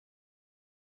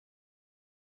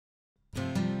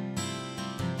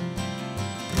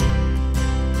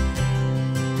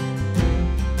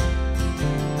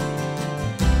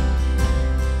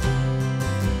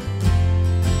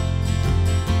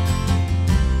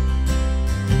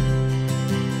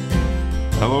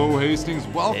Hello, Hastings.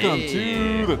 Welcome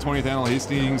to the 20th Annual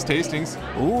Hastings Tastings.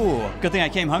 Ooh, good thing I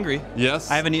came hungry.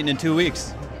 Yes. I haven't eaten in 2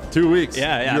 weeks. 2 weeks?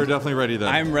 Yeah. You're definitely ready then.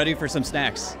 I'm ready for some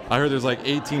snacks. I heard there's like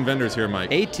 18 vendors here,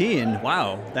 Mike. 18?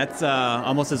 Wow. That's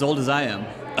almost as old as I am.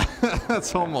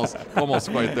 That's almost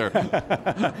quite there.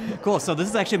 Cool. So this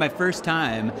is actually my first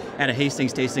time at a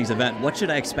Hastings Tastings event. What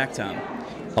should I expect, Tom?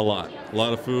 A lot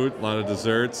of food, a lot of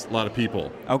desserts, a lot of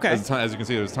people. Okay. As you can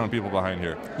see, there's a ton of people behind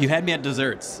here. You had me at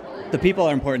desserts. The people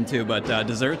are important too, but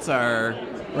desserts are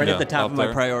right at the top of my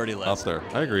priority list. Up there.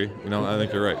 I agree. I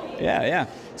think you're right. Yeah.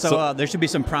 So there should be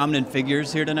some prominent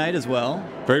figures here tonight as well.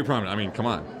 Very prominent. I mean, come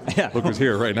on. Yeah. Look who's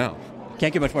here right now.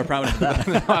 Can't get much more prominent than that.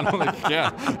 No, I don't think you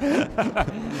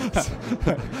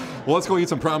can. Well, let's go eat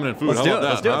some prominent food. Let's do it.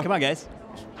 Let's do it. Come on, guys.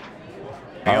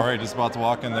 All right, just about to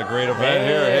walk in the great event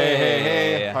here.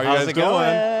 Hey. How are you How's guys it doing?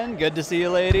 going? Good to see you,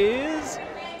 ladies.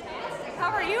 How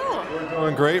are you?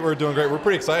 We're doing great. We're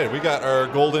pretty excited. We got our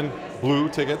golden blue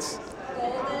tickets.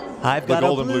 I've got a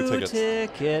blue tickets.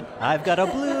 ticket. I've got a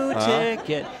blue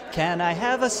ticket. Can I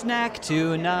have a snack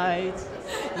tonight?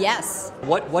 Yes.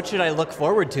 What should I look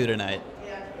forward to tonight?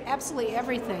 Absolutely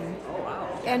everything. Oh,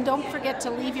 wow. And don't forget to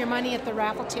leave your money at the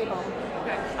raffle table.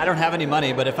 I don't have any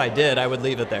money, but if I did, I would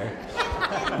leave it there.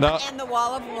 No. And the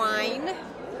wall of wine.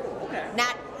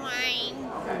 Not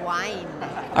wine.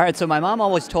 All right, so my mom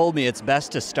always told me it's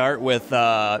best to start with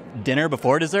dinner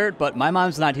before dessert, but my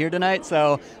mom's not here tonight,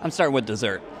 so I'm starting with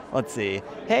dessert. Let's see.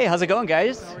 Hey, how's it going,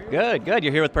 guys? Good.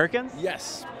 You're here with Perkins?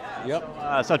 Yes.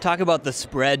 Yep. So talk about the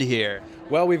spread here.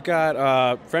 Well, we've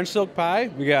got French silk pie.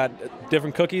 We got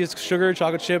different cookies, sugar,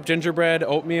 chocolate chip, gingerbread,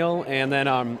 oatmeal, and then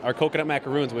our coconut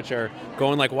macaroons, which are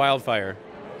going like wildfire.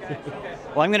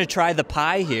 Well, I'm going to try the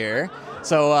pie here.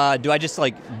 So do I just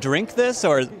drink this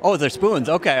or, oh, there's spoons.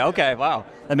 Okay, wow.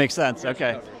 That makes sense.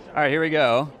 Okay. All right, here we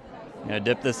go. I'm going to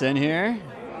dip this in here.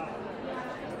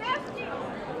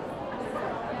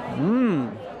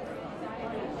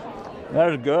 That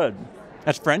is good.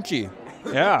 That's Frenchy.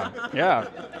 Yeah.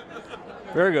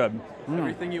 Very good.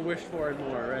 Everything you wished for and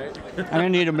more, right? I'm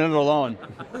going to need a minute alone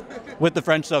with the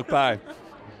French silk pie.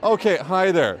 Okay,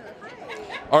 hi there.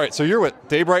 All right, so you're with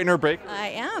Dave Breitner Bake. I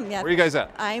am, yes. Where are you guys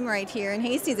at? I'm right here in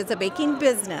Hastings. It's a baking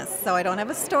business, so I don't have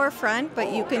a storefront,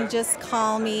 but you can just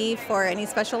call me for any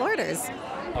special orders.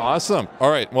 Awesome.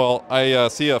 All right, well, I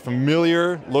see a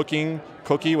familiar-looking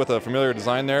cookie with a familiar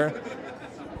design there.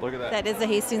 Look at that. That is the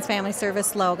Hastings Family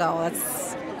Service logo.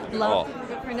 It's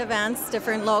different events,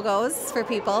 different logos for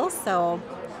people, so.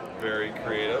 Very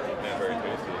creative and very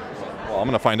tasty. Well, I'm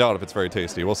going to find out if it's very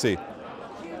tasty. We'll see.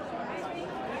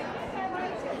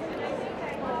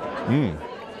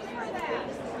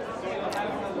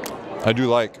 I do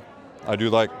like.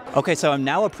 Okay, so I'm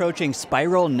now approaching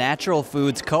Spiral Natural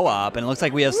Foods Co-op, and it looks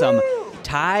like we have some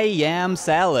Thai yam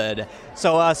salad.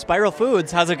 So Spiral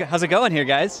Foods, how's it going here,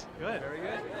 guys? Good, very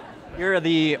good. You're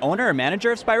the owner or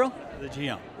manager of Spiral? The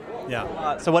GM,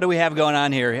 yeah. So what do we have going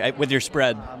on here with your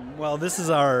spread? Well, this is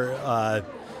our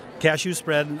cashew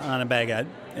spread on a baguette,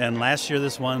 and last year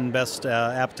this won Best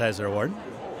Appetizer Award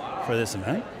for this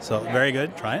event. So very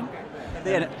good, try it. I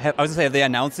was going to say, have they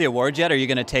announced the award yet? Are you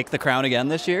going to take the crown again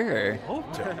this year? Or?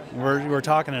 Hope to. We're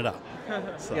talking it up.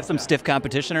 So. You have some stiff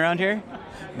competition around here?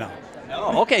 No.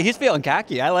 Oh, okay, he's feeling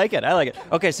cocky. I like it.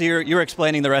 Okay, so you're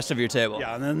explaining the rest of your table.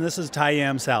 Yeah, and then this is Thai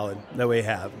yam salad that we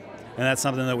have. And that's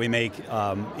something that we make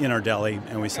in our deli,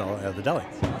 and we sell at the deli.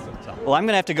 So. Well, I'm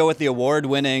going to have to go with the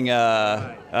award-winning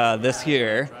this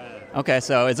here. Okay,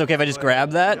 so it's okay if I just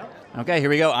grab that? Okay, here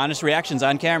we go. Honest reactions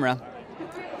on camera.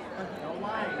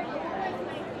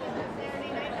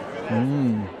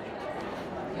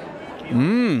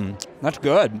 That's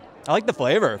good. I like the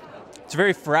flavor. It's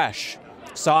very fresh,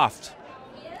 soft,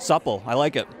 supple. I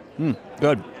like it.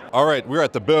 Good. All right, we're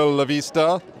at the Bella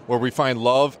Vista, where we find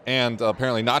love and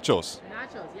apparently nachos.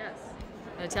 Nachos, yes.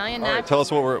 Italian nachos. All right, tell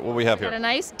us what we have Got here. a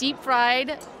nice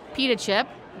deep-fried pita chip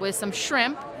with some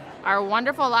shrimp, our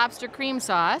wonderful lobster cream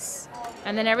sauce,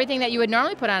 and then everything that you would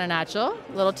normally put on a nacho.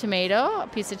 A little tomato, a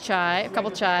piece of chive, a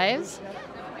couple chives.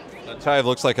 The chive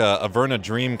looks like a Verna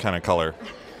Dream kind of color.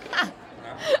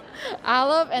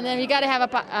 Olive, and then you got to have a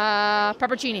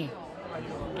peppercini.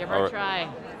 Give her a try.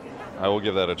 I will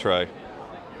give that a try.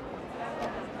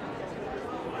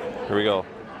 Here we go.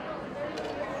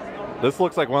 This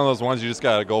looks like one of those ones you just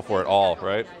got to go for it all,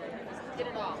 right? Get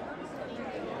it all.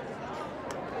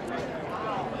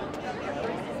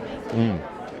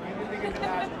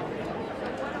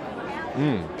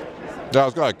 Yeah,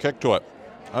 it's got a kick to it.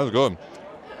 That was good.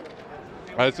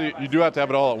 I see. You do have to have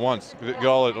it all at once. Get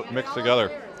all mixed together.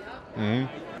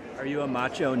 Are you a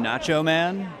macho nacho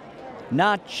man?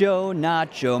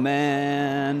 Nacho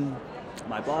man.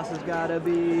 My boss has got to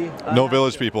be... No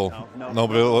village people. No.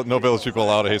 No village people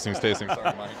allowed at Hastings Tastings.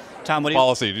 Sorry, Mike. Tom, what do you...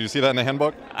 Policy. Did you see that in the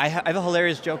handbook? I have a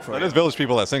hilarious joke for It you. is village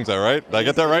people that sings that, right? Did I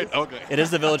get that right? Okay. It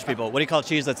is the village people. What do you call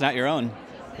cheese that's not your own?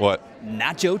 What?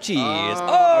 Nacho cheese.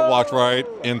 I walked right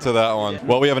into that one.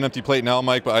 Well, we have an empty plate now,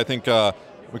 Mike, but I think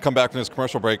we come back from this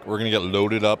commercial break, we're going to get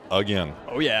loaded up again.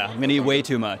 Oh, yeah. I'm going to eat way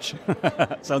too much.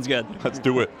 Sounds good. Let's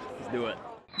do it. Let's do it.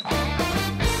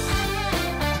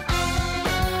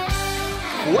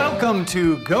 Welcome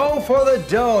to Go for the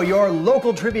Dough, your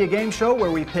local trivia game show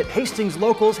where we pit Hastings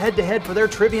locals head-to-head for their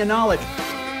trivia knowledge.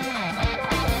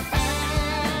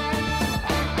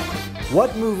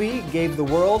 What movie gave the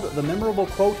world the memorable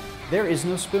quote, "There is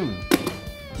no spoon"?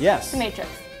 Yes. The Matrix.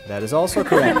 That is also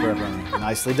correct, Reverend.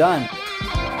 Nicely done.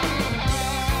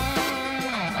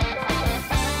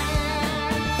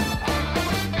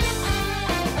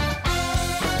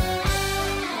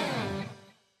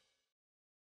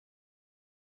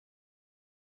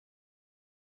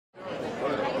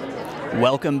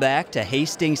 Welcome back to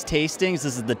Hastings Tastings.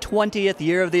 This is the 20th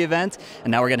year of the event, and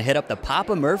now we're going to hit up the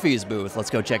Papa Murphy's booth. Let's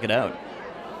go check it out.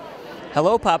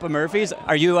 Hello, Papa Murphy's.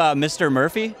 Are you Mr.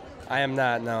 Murphy? I am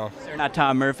not, no. You're not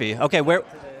Tom Murphy. Okay, where?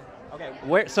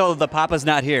 So the Papa's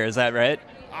not here, is that right?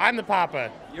 I'm the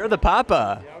Papa. You're the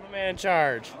Papa. I'm the man in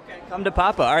charge. Okay, come to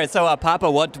Papa. All right, so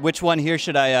Papa, which one here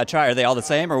should I try? Are they all the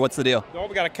same, or what's the deal? So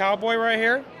we got a cowboy right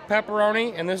here,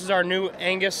 pepperoni, and this is our new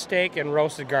Angus steak and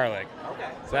roasted garlic. Okay.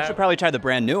 So I should probably try the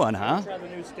brand new one, huh? Try the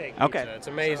new steak pizza. Okay. It's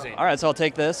amazing. All right, so I'll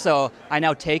take this. So I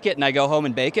now take it and I go home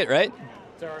and bake it, right?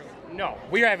 No,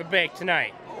 we have it baked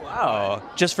tonight. Wow,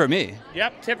 just for me.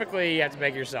 Yep, typically you have to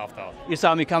bake it yourself, though. You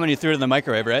saw me come and you threw it in the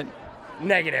microwave, right?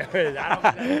 Negative.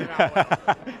 I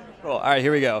don't Cool. All right,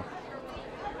 here we go.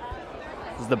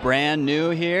 This is the brand new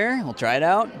here. We'll try it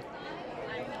out.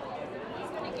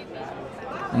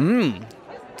 Mmm.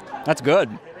 That's good.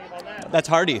 That's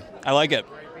hearty. I like it.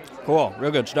 Cool. Real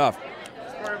good stuff.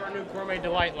 It's part of our new Gourmet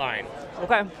Delight line.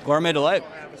 Okay. Gourmet Delight.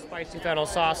 We have a spicy fennel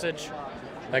sausage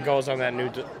that goes on that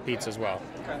new pizza as well.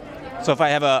 So if I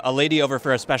have a lady over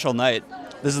for a special night,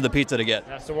 this is the pizza to get.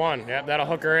 That's the one. Yep, that'll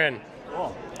hook her in.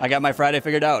 Cool. I got my Friday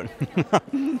figured out.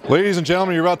 Ladies and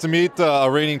gentlemen, you're about to meet a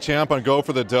reigning champ on Go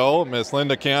for the Dough, Miss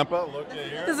Linda Campa. Look at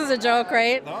here. This is a joke,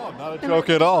 right? No, not a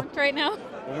joke at all. Right now?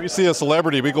 When we see a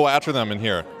celebrity, we go after them in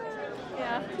here.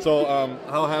 Yeah. So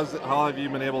how have you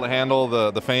been able to handle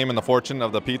the fame and the fortune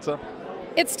of the pizza?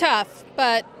 It's tough,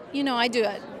 but, you know, I do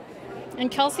it. And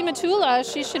Kelsey Matula,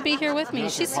 she should be here with me.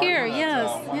 She's here, yes.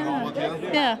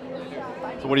 Yeah.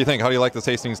 So what do you think? How do you like this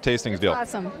Hastings Tastings deal?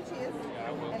 Awesome.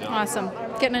 Awesome.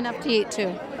 Getting enough to eat, too.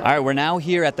 All right, we're now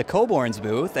here at the Coborn's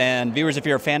booth, and viewers, if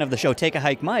you're a fan of the show Take a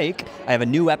Hike Mike, I have a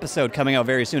new episode coming out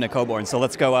very soon at Coborn's, so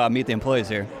let's go meet the employees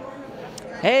here.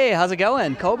 Hey, how's it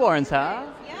going? Coborn's, huh?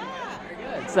 Yeah. Very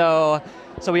good. So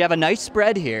we have a nice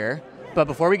spread here, but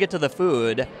before we get to the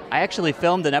food, I actually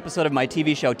filmed an episode of my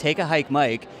TV show Take a Hike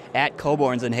Mike at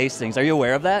Coborn's in Hastings. Are you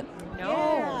aware of that?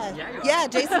 Yeah,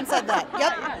 Jason said that.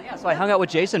 Yep. Yeah, so I hung out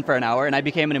with Jason for an hour, and I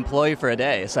became an employee for a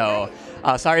day, so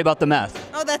sorry about the mess.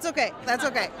 Oh, that's okay. That's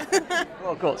okay.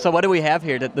 Cool. So what do we have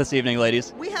here this evening,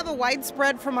 ladies? We have a wide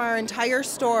spread from our entire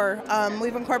store.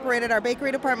 We've incorporated our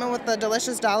bakery department with the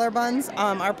delicious dollar buns,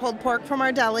 our pulled pork from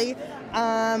our deli.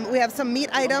 We have some meat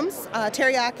items,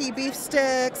 teriyaki beef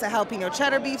sticks, a jalapeno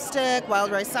cheddar beef stick,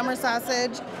 wild rice summer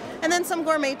sausage, and then some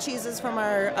gourmet cheeses from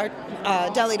our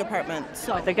deli department.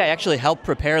 So I think I actually helped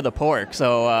prepare the pork,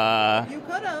 so you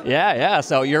could have. Yeah.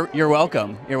 So you're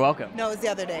welcome. You're welcome. No, it was the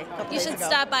other day. You should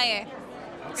stop by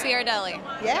see our deli.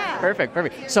 Yeah.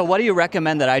 Perfect. So what do you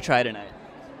recommend that I try tonight?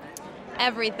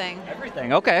 Everything.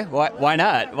 Everything. Okay. Why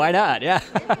not? Why not? Yeah.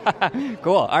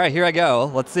 Cool. All right. Here I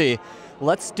go. Let's see.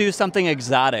 Let's do something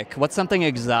exotic. What's something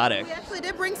exotic? We actually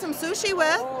did bring some sushi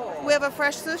with. We have a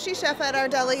fresh sushi chef at our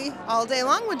deli all day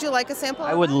long. Would you like a sample?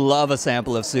 I would love a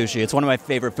sample of sushi. It's one of my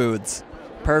favorite foods.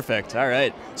 Perfect. All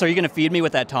right. So are you going to feed me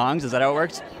with that tongs? Is that how it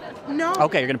works? No.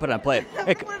 Okay, you're going to put it on a plate.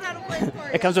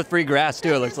 It comes with free grass,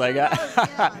 too, it looks like.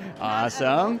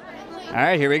 Awesome. All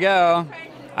right, here we go.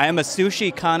 I am a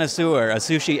sushi connoisseur, a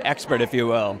sushi expert, if you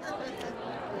will.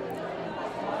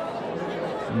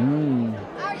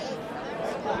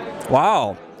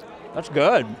 Wow, that's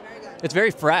good. It's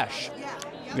very fresh.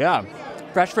 Yeah,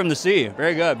 fresh from the sea.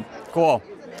 Very good. Cool.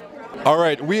 All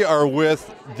right, we are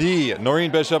with the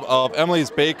Noreen Bishop of Emily's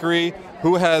Bakery,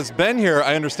 who has been here,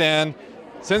 I understand,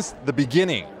 since the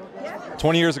beginning,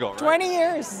 20 years ago. Right? 20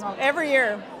 years, every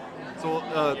year. So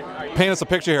paint us a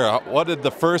picture here. What did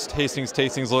the first Hastings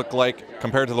Tastings look like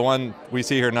compared to the one we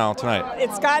see here now tonight?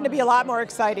 It's gotten to be a lot more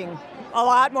exciting, a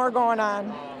lot more going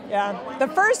on. Yeah, the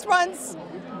first ones,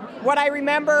 what I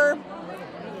remember,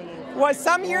 Was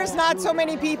some years not so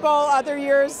many people, other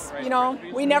years, you know,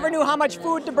 we never knew how much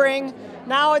food to bring.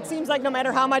 Now it seems like no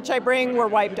matter how much I bring, we're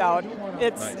wiped out.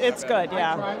 It's good,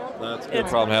 yeah. That's a good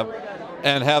problem to have.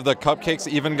 And have the cupcakes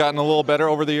even gotten a little better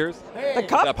over the years? The Is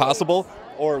that possible?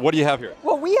 Or what do you have here?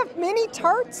 Well, we have mini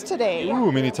tarts today.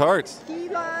 Ooh, mini tarts. Key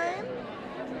lime,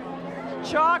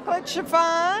 chocolate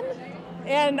chiffon,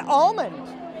 and almond.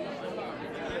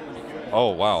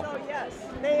 Oh, wow. So yes,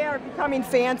 they are becoming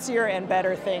fancier and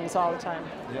better things all the time.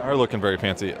 They are looking very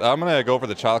fancy. I'm going to go for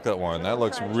the chocolate one. That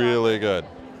looks really good.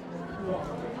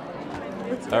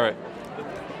 All right.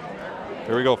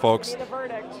 Here we go, folks.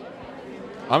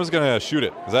 I'm just going to shoot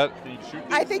it. Is that?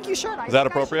 I think you should. Is that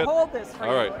appropriate? Hold this for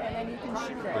all right. you, and then you can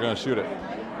shoot it. We're going to shoot it.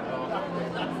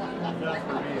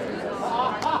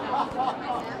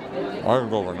 I can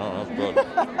go over now. That's good.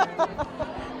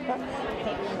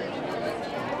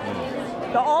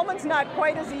 The almond's not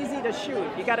quite as easy to shoot.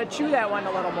 You got to chew that one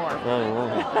a little more.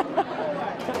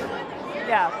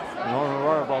 Yeah. No, you're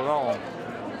right about that one.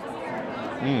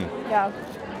 Yeah.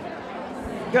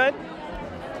 Good.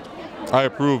 I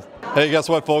approve. Hey, guess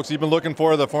what, folks? You've been looking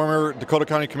for the former Dakota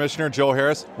County Commissioner, Joe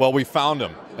Harris. Well, we found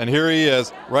him. And here he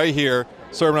is, right here,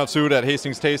 serving up food at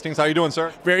Hastings Tastings. How you doing,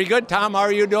 sir? Very good, Tom. How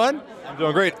are you doing? I'm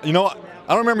doing great. You know, I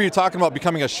don't remember you talking about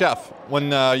becoming a chef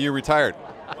when you retired.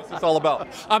 What's this all about?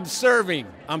 I'm serving.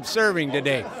 I'm serving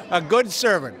today. A good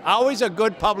servant. Always a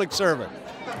good public servant.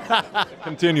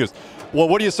 Continues. Well,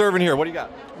 what are you serving here? What do you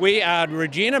got? We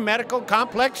Regina Medical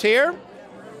Complex here.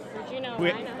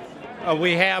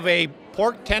 We have a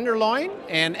pork tenderloin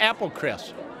and apple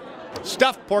crisp.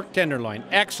 Stuffed pork tenderloin.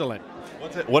 Excellent.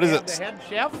 What is it? The head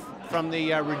chef from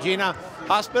the Regina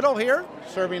Hospital here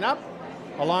serving up,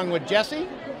 along with Jesse,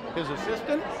 his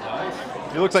assistant.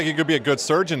 He looks like he could be a good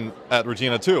surgeon at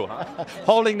Regina, too. Huh?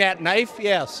 Holding that knife,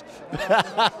 yes. Well,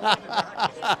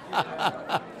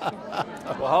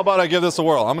 how about I give this a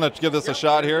whirl? I'm going to give this a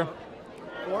shot here.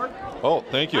 Oh,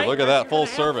 thank you. Look at that. Full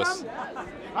service.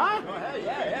 Huh?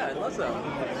 Yeah, I'd love some.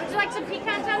 Would you like some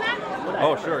pecans on that?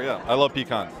 Oh, sure, yeah. I love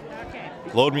pecans.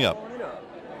 Load me up.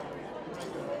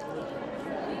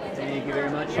 Thank you very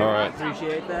much. All right.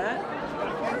 Appreciate that.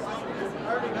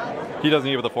 He doesn't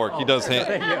eat with a fork. He does hand.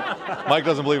 Thank you. Mike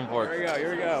doesn't believe in forks. Here we go.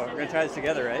 Here we go. We're gonna try this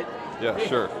together, right? Yeah,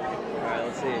 sure. All right.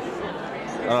 Let's see. I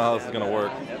don't know how this is gonna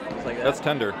work. Yep, looks like that. That's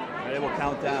tender. All right, we'll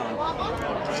count down.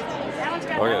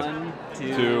 Okay. 1,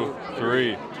 2,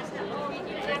 3.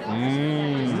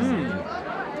 Mmm.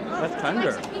 That's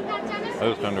tender. That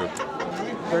is tender.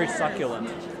 Very succulent.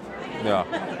 Yeah.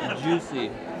 Juicy.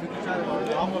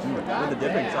 With the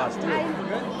dipping sauce too.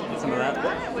 Get some of that.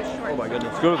 Oh my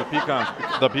goodness. It's good with the pecans.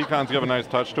 The pecans give a nice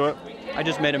touch to it. I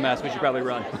just made a mess. We should probably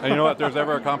run. And you know what? If there's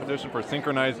ever a competition for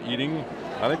synchronized eating,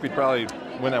 I think we'd probably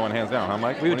win that one hands down, huh,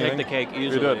 Mike? We would What do you take the think? cake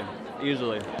easily. We did.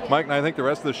 Easily. Mike, and I think the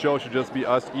rest of the show should just be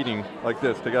us eating like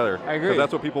this together. I agree. Because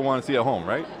that's what people want to see at home,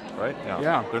 right? Right?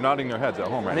 Yeah. They're nodding their heads at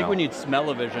home right now. I think we need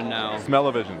smell-o-vision now.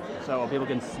 Smell-o-vision. So people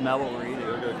can smell what we're eating.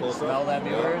 Close Smell that,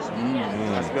 viewers?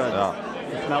 That's good. Yeah.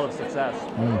 The smell of success.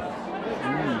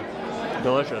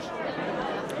 Delicious.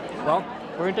 Well,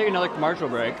 we're going to take another commercial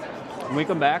break. When we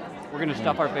come back, we're going to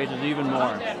stuff our faces even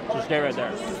more. So stay right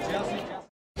there.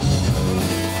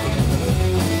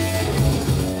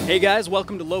 Hey guys,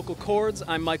 welcome to Local Chords.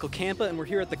 I'm Michael Campa, and we're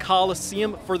here at the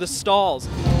Coliseum for the stalls.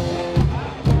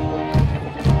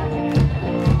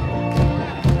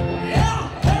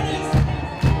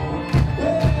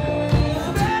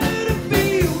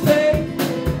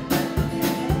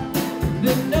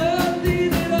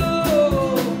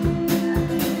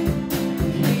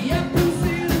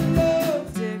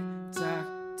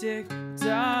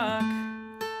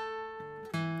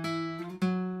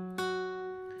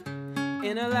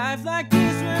 In a life like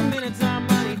this where minutes are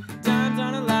money, times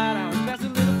aren't a lot, hours pass a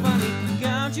little funny.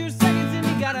 Count your seconds and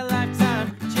you got a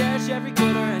lifetime. Cherish every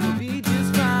glitter and you'll be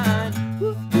just fine.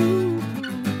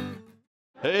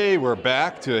 Hey, we're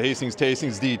back to Hastings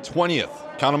Tastings, the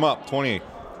 20th. Count them up, 20.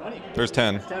 There's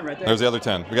 10. There's 10 right there. There's the other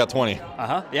 10. We got 20.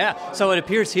 Uh-huh, yeah. So it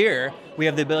appears here we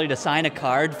have the ability to sign a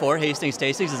card for Hastings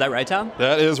Tastings. Is that right, Tom?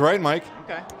 That is right, Mike.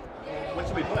 Okay. What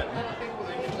should we put?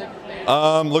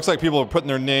 Looks like people are putting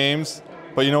their names,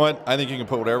 but you know what? I think you can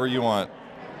put whatever you want.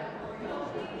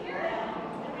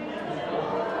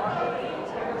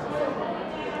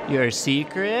 Your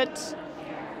secret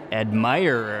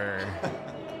admirer.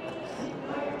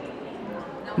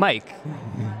 Mike.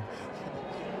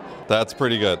 That's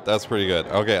pretty good. That's pretty good.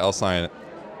 Okay, I'll sign it.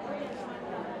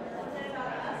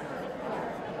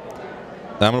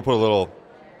 Now I'm going to put a little...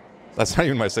 That's not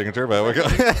even my signature, but... Your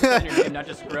name, not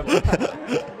just scribble.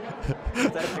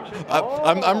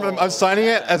 I'm signing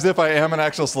it as if I am an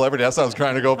actual celebrity. That's what I was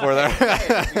trying to go for there.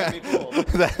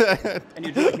 And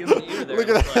you do a human ear there. Look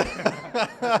at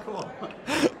that. Cool.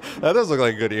 That does look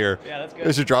like a good ear. Yeah, that's good.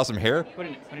 We should draw some hair. Put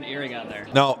an earring on there.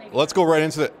 Now, let's go right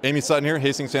into it. Amy Sutton here,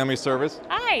 Hastings Family Service.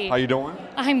 Hi. How you doing?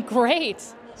 I'm great.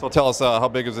 So tell us, how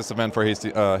big is this event for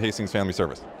Hastings Family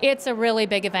Service? It's a really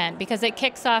big event because it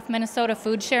kicks off Minnesota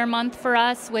Food Share Month for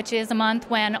us, which is a month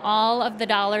when all of the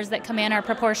dollars that come in are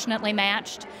proportionately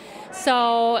matched.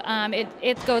 So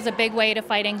it goes a big way to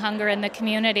fighting hunger in the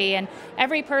community. And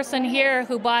every person here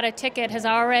who bought a ticket has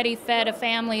already fed a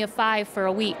family of 5 for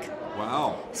a week.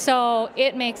 Wow. So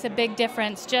it makes a big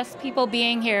difference, just people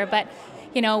being here. But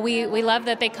you know, we love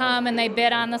that they come and they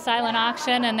bid on the silent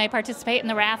auction and they participate in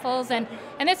the raffles. And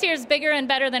this year's bigger and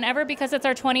better than ever because it's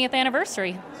our 20th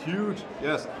anniversary. It's huge.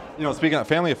 Yes. You know, speaking of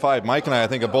family of 5, Mike and I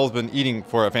think have both been eating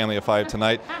for a family of 5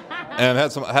 tonight and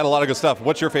had a lot of good stuff.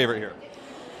 What's your favorite here?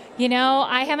 You know,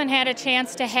 I haven't had a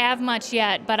chance to have much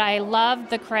yet, but I love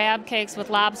the crab cakes with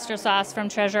lobster sauce from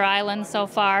Treasure Island so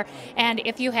far. And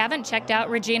if you haven't checked out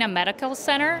Regina Medical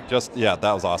Center, Yeah,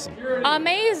 that was awesome.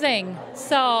 amazing.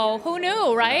 So who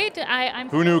knew, right? I'm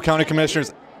Who knew county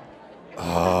commissioners?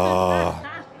 Oh,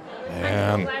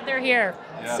 man. I'm glad they're here.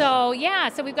 Yeah.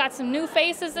 So we've got some new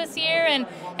faces this year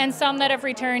and some that have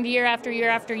returned year after year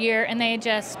after year, and they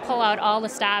just pull out all the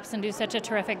stops and do such a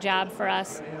terrific job for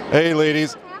us. Hey,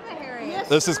 ladies.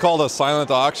 This is called a silent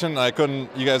auction.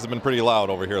 You guys have been pretty loud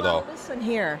over here, though. Listen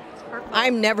here.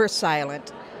 I'm never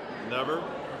silent. Never?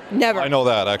 Never. I know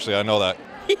that, actually. I know that.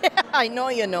 Yeah, I know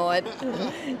you know it.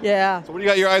 Yeah. So what do you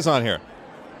got your eyes on here?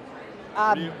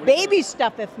 Baby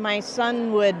stuff, if my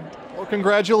son would. Well,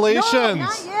 congratulations. No,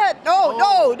 not yet.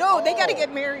 No. They got to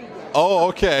get married. Oh,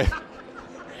 okay.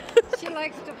 She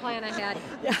likes to plan ahead.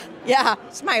 Yeah,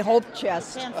 it's my hope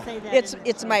chest.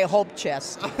 It's my hope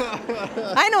chest.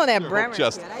 I know that Bremer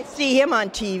kid. I see him on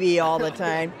TV all the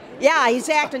time. Yeah, he's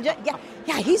acting.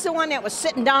 Yeah, he's the one that was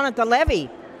sitting down at the levee,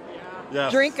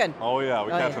 drinking. Oh yeah,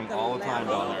 we catch him all the time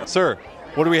down there. Sir,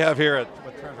 what do we have here at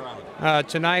Treasure Island?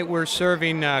 Tonight we're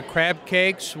serving crab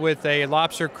cakes with a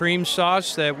lobster cream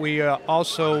sauce that we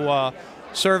also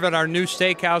serve at our new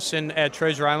steakhouse at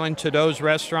Treasure Island, Todeau's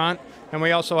Restaurant. And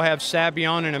we also have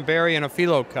Sabion and a berry and a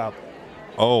phyllo cup.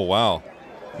 Oh, wow.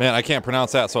 Man, I can't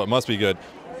pronounce that, so it must be good.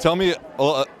 Tell me,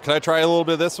 can I try a little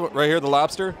bit of this right here, the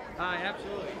lobster?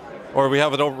 Absolutely. Or we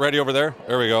have it ready over there?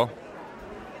 There we go.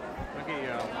 Okay,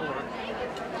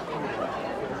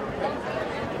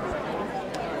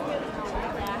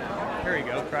 Here you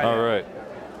go. Try All that. right.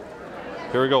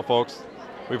 Here we go, folks.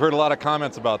 We've heard a lot of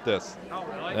comments about this. Oh,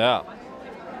 really? Yeah.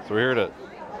 So we're here to...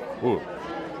 Ooh.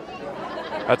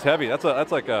 That's heavy.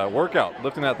 That's like a workout,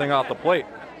 lifting that thing off the plate.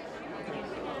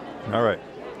 All right.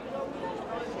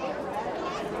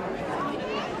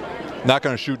 Not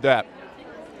going to shoot that.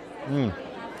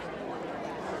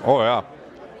 Oh, yeah.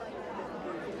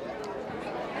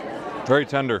 Very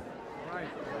tender. All right.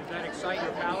 Does that excite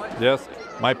your palate? Yes,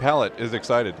 my palate is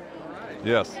excited.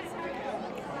 Yes.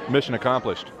 Mission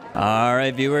accomplished. All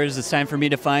right, viewers, it's time for me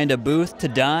to find a booth to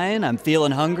dine. I'm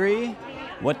feeling hungry.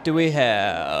 What do we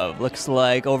have? Looks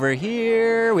like over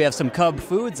here we have some Cub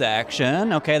Foods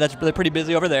action. Okay, that's pretty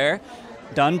busy over there.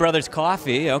 Dunn Brothers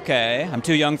Coffee. Okay, I'm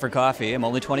too young for coffee. I'm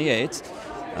only 28,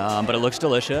 but it looks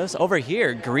delicious. Over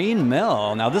here, Green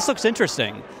Mill. Now this looks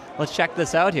interesting. Let's check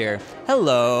this out here.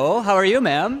 Hello, how are you,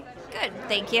 ma'am? Good,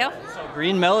 thank you. So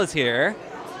Green Mill is here.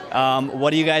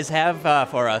 What do you guys have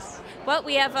for us? Well,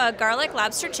 we have a garlic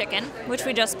lobster chicken, which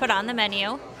we just put on the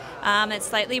menu. It's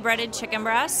slightly breaded chicken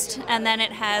breast, and then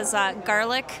it has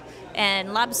garlic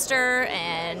and lobster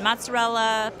and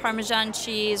mozzarella, Parmesan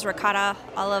cheese, ricotta,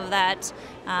 all of that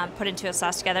put into a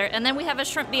sauce together. And then we have a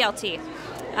shrimp BLT.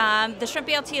 The shrimp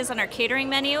BLT is on our catering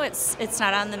menu. It's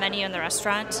not on the menu in the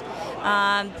restaurant.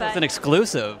 But It's an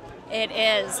exclusive. It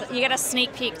is. You get a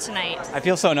sneak peek tonight. I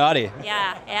feel so naughty.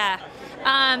 Yeah.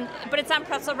 But it's on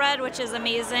pretzel bread, which is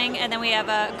amazing. And then we have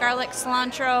a garlic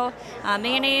cilantro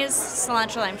mayonnaise,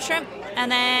 cilantro lime shrimp,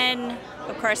 and then,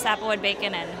 of course, applewood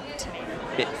bacon and tomato.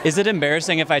 Is it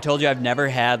embarrassing if I told you I've never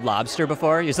had lobster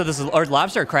before? You said this is or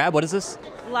lobster or crab? What is this?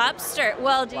 Lobster.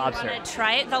 Well, do you Lobster. want to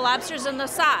try it? The lobster's in the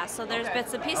sauce, so there's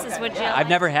bits and pieces. Would you? I've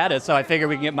never had it, so I figure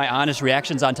we can get my honest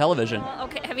reactions on television.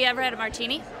 Okay. Have you ever had a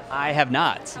martini? I have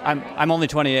not. I'm only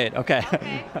 28. Okay.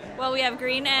 Well, we have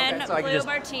green and so I can blue just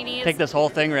martinis. Take this whole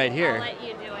thing right here. I'll let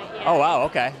you do it. Yeah. Oh wow.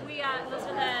 Okay. We got those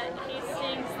are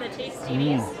the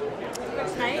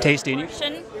Tastinis. Tasty.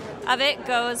 Portion of it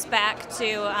goes back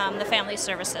to the family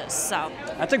services. So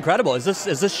That's incredible. Is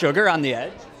this sugar on the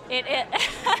edge? it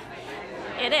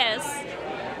it is.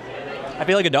 I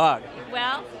feel like a dog.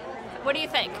 Well, What do you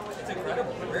think?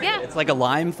 Yeah. It's like a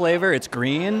lime flavor. It's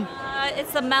green.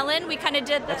 It's the melon. We kind of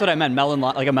did That's what I meant, melon,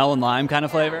 like a melon lime kind of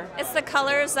flavor. It's the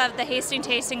colors of the Hastings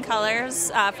Tasting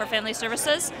colors for family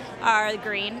services are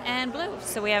green and blue.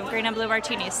 So we have green and blue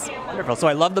martinis. Wonderful. So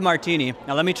I love the martini.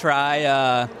 Now let me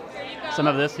try some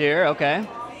of this here. Okay.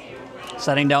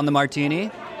 Setting down the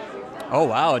martini. Oh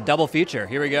wow, a double feature.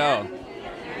 Here we go.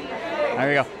 There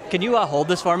we go. Can you hold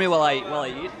this for me while I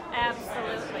eat?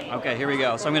 Absolutely. Okay, here we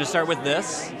go. So I'm going to start with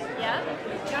this. Yeah. Do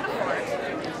you want a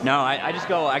fork? No,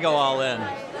 I go all in. Go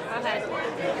ahead.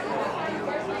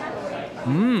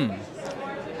 Mmm.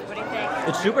 What do you think?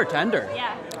 It's super tender.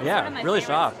 Yeah. Yeah, really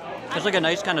soft. There's like a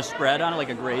nice kind of spread on it, like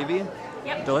a gravy.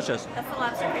 Yep. Delicious. That's the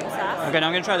lobster cream sauce. Okay, now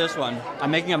I'm going to try this one.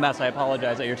 I'm making a mess. I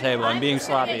apologize at your table. I'm being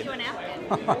sloppy. Get you a napkin.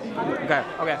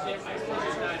 Okay.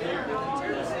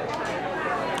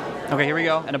 Okay, here we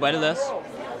go. And a bite of this.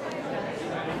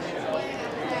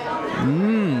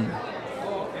 Mmm.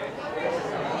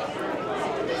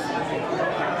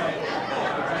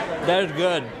 That is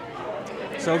good.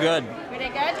 So good. We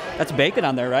did good? That's bacon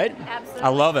on there, right? Absolutely. I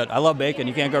love it. I love bacon.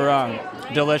 You can't go wrong.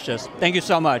 Delicious. Thank you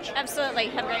so much. Absolutely.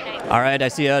 Have a great night. All right, I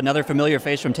see another familiar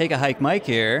face from Take a Hike Mike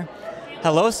here.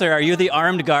 Hello, sir. Are you the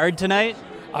armed guard tonight?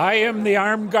 I am the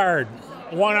armed guard.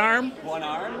 One arm? One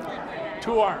arm?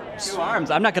 Two arms. Two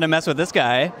arms. I'm not going to mess with this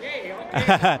guy.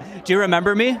 Do you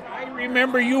remember me? I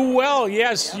remember you well,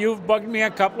 yes. You've bugged me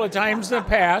a couple of times in the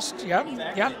past.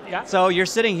 Yep. So you're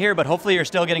sitting here, but hopefully you're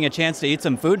still getting a chance to eat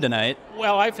some food tonight.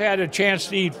 Well, I've had a chance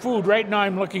to eat food. Right now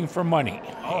I'm looking for money,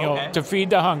 to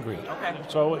feed the hungry. Okay.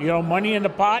 So, money in the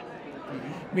pot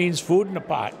means food in the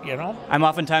pot, I'm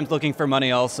oftentimes looking for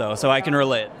money also, so I can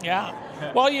relate. Yeah.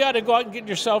 Well, you got to go out and get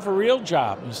yourself a real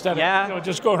job instead of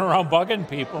just going around bugging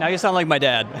people. Now you sound like my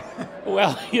dad.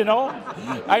 Well,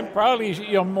 I'm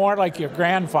probably more like your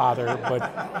grandfather,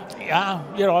 but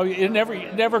it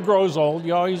never grows old.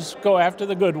 You always go after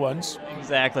the good ones.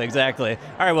 Exactly.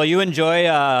 All right, well, you enjoy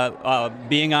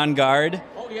being on guard.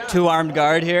 Two armed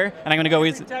guard here, and I'm going to go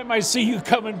eat. Every time I see you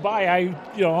coming by,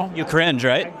 You cringe,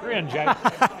 right? I cringe.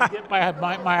 I get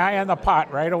my eye on the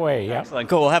pot right away. Yeah. Excellent.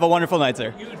 Cool. Well, have a wonderful night,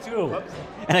 sir. You too.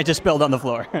 And I just spilled on the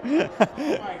floor.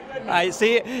 I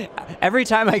see. Every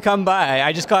time I come by,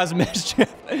 I just cause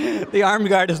mischief. The armed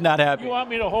guard is not happy. You want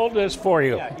me to hold this for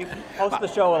you? Yeah, you host the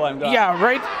show while I'm gone. Yeah,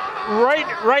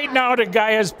 right now the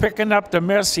guy is picking up the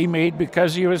mess he made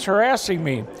because he was harassing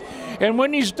me. And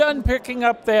when he's done picking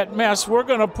up that mess, we're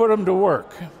going to put him to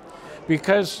work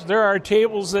because there are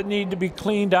tables that need to be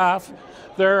cleaned off.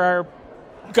 There are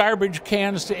garbage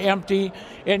cans to empty,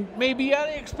 and maybe you ought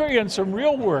to experience some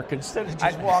real work instead of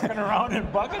just walking around and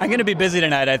bugging. I'm going to be busy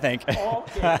tonight, I think.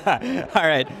 Okay. All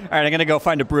right. I'm going to go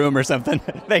find a broom or something.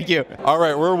 Thank you. All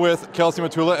right, we're with Kelsey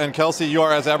Matula, and Kelsey, you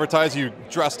are as advertised. You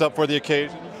dressed up for the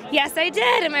occasion. Yes, I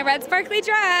did, in my red sparkly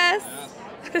dress.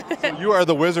 So you are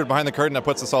the wizard behind the curtain that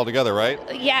puts this all together, right?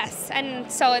 Yes, and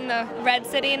so in the red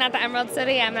city, not the emerald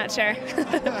city, I'm not sure.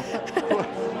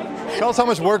 Tell us how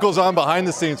much work goes on behind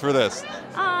the scenes for this.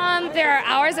 There are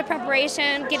hours of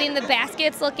preparation, getting the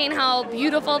baskets looking how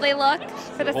beautiful they look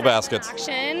for the Beautiful baskets.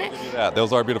 auction, Yeah,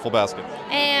 those are beautiful baskets.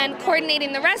 and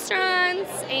coordinating the restaurants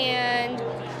and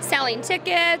selling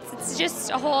tickets. It's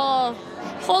just a whole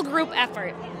group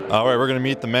effort. All right, we're going to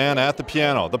meet the man at the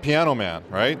piano man,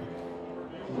 right?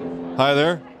 Hi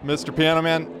there, Mr. Piano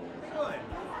Man.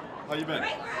 How you been?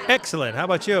 Excellent. How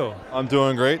about you? I'm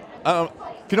doing great.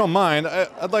 If you don't mind,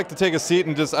 I'd like to take a seat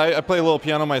and I play a little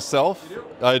piano myself.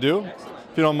 I do,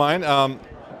 if you don't mind.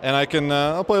 And I can,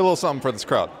 I'll play a little something for this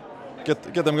crowd.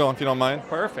 Get them going, if you don't mind.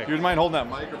 Perfect. If you'd mind holding that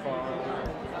microphone.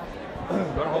 You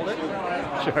want to hold it?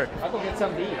 Sure. I'll go get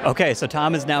something to eat. Okay, so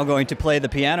Tom is now going to play the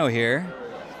piano here.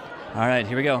 All right,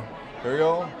 here we go. Here we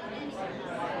go.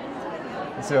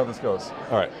 Let's see how this goes.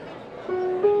 All right.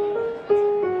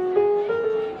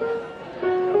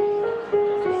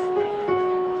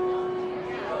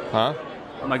 Huh?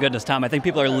 Oh my goodness, Tom, I think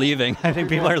people are leaving. I think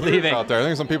people are leaving. Out there. I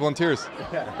think some people in tears.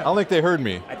 I don't think they heard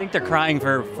me. I think they're crying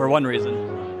for one reason.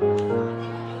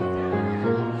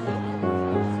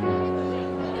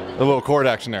 A little chord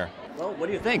action there. Well, what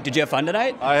do you think? Did you have fun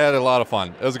tonight? I had a lot of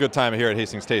fun. It was a good time here at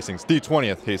Hastings Tastings, the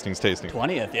 20th Hastings Tastings.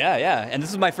 20th, yeah. And this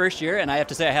is my first year, and I have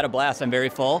to say I had a blast. I'm very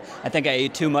full. I think I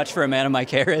ate too much for a man of my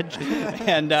carriage,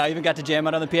 and even got to jam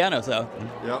out on the piano. So.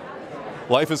 Yep.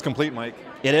 Life is complete, Mike.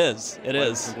 It is. It Life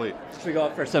is. Complete. Should we go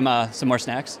out for some more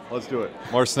snacks? Let's do it.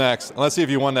 More snacks. And let's see if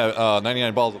you won that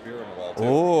 99 balls of beer in the wall, too.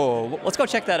 Oh, let's go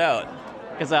check that out.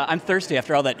 Because I'm thirsty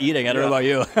after all that eating. I don't know about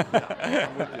you.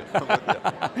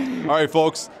 All right,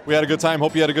 folks. We had a good time.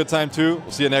 Hope you had a good time, too.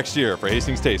 We'll see you next year for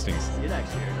Hastings Tastings. See you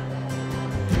next year.